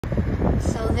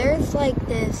So there's like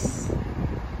this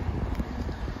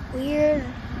weird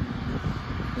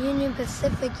Union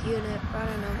Pacific unit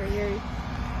running over here.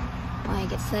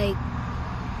 Like it's like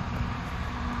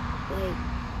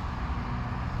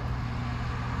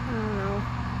I don't know.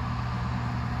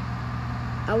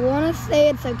 I want to say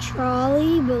it's a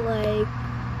trolley, but like,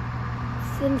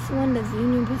 since when does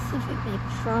Union Pacific make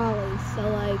trolleys? So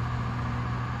like,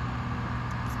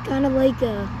 it's kind of like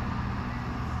a,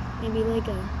 maybe like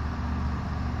a,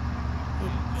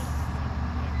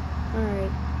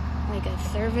 alright, like a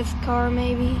service car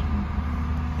maybe?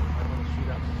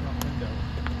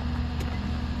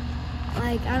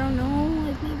 Like, I don't know,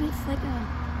 like maybe it's like a,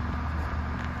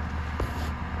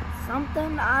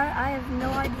 something, I have no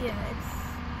idea. It's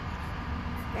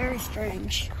very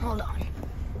strange. Hold on.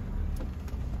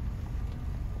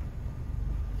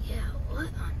 Yeah, what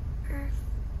on earth?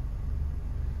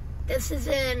 This is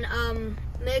in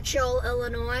Mitchell,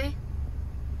 Illinois.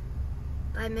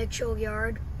 By Mitchell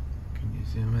Yard. Can you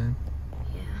zoom in?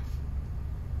 Yeah.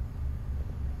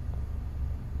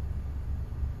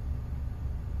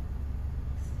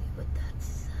 See what that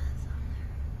says on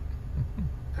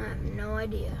there. I have no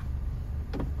idea.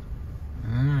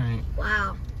 Alright.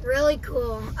 Wow, really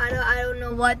cool. I don't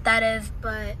know what that is,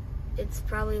 but it's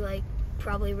probably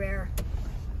rare.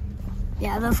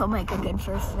 Yeah, this will make a good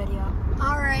first video.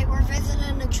 Alright, we're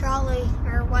visiting the trolley,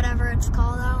 or whatever it's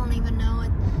called. I don't even know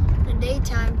it. In the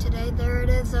daytime today, there it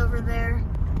is over there.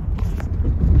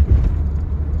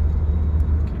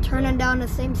 Turning down the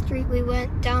same street we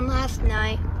went down last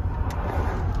night.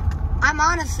 I'm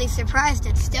honestly surprised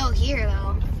it's still here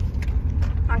though.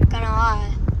 Not gonna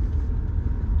lie.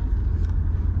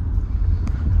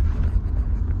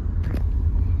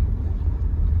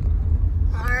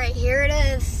 Alright, here it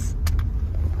is.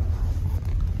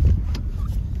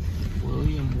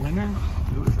 William Winter?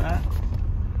 Who was that?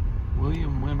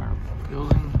 William Winter.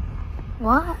 Building.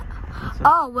 What?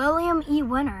 Oh, William E.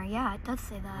 Winter. Yeah, it does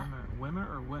say that. Wimmer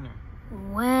or Winter?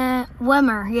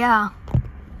 Wimmer, yeah.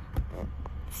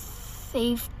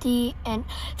 Safety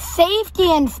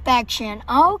inspection.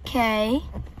 Okay.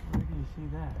 Where do you see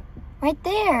that? Right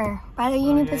there, by the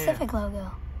Union Pacific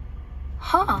logo.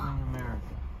 Huh. America.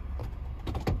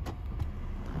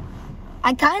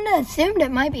 I kind of assumed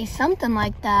it might be something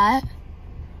like that.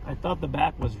 I thought the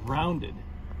back was rounded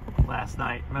last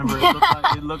night. Remember,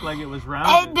 it looked like it was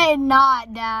rounded. It did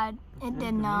not, Dad. It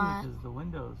did not. Because the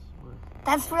windows were...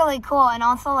 That's really cool. And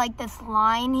also, like, this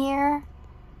line here,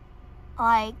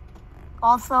 like,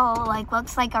 also, like,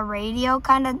 looks like a radio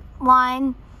kind of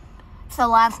line. So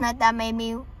last night that made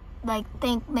me, like,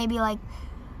 think maybe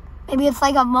it's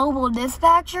like a mobile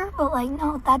dispatcher. But, like,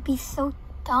 no, that'd be so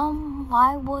dumb.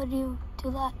 Why would you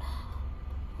do that?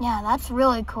 Yeah, that's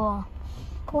really cool.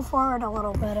 Pull forward a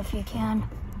little bit if you can.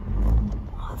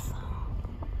 Awesome.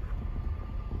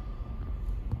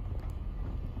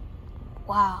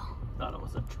 Wow. Thought it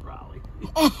was a trolley.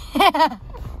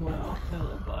 Well, it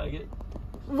looked like it.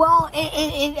 Well,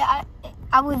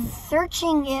 I was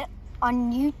searching it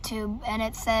on YouTube and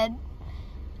it said,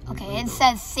 okay, it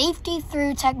says safety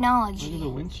through technology. Look at the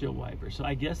windshield wiper. So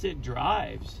I guess it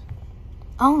drives.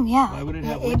 Oh, yeah. Why would it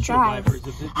have it windshield drives. wipers?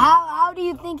 If it How do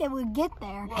you think it would get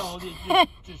there? Well, it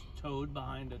just towed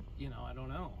behind it, I don't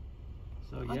know.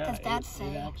 So what yeah, does that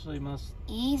say? It actually must...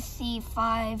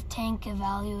 EC-5 tank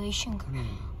evaluation.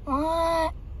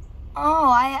 What? Oh,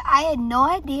 I had no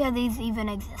idea these even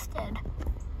existed.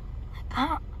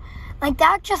 Like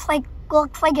that just like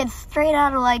looks like it's straight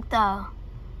out of like the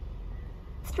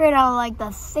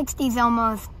 60s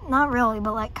almost. Not really,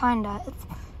 but like kinda. It's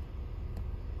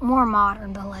more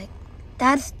modern, but like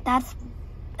that's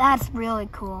really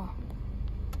cool.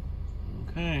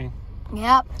 Okay.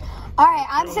 Yep. All right,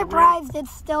 I'm surprised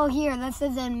it's still here. This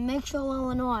is in Mitchell,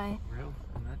 Illinois. Rail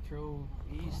Metro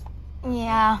East.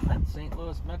 Yeah. That St.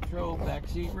 Louis Metro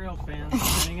backseat rail fans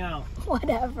hang out.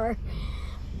 Whatever.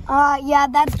 Yeah,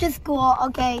 that's just cool.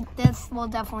 Okay, this will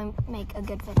definitely make a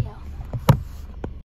good video.